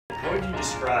How would you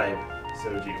describe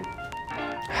Soju?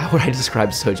 How would I describe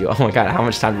Soju? Oh my god, how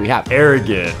much time do we have?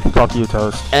 Arrogant. Fuck you,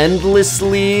 Toast.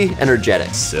 Endlessly energetic.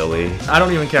 Silly. I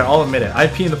don't even care, I'll admit it. I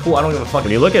pee in the pool, I don't give a fuck.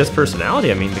 When you look at his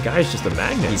personality, I mean, the guy's just a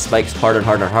magnet. He spikes hard and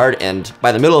hard and hard, and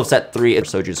by the middle of set 3,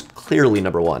 Soju's clearly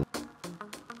number 1.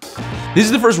 This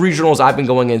is the first regionals I've been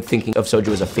going in thinking of Soju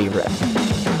as a favorite.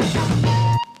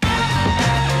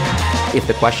 If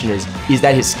the question is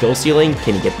that his skill ceiling?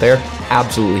 Can he get there?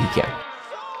 Absolutely he can.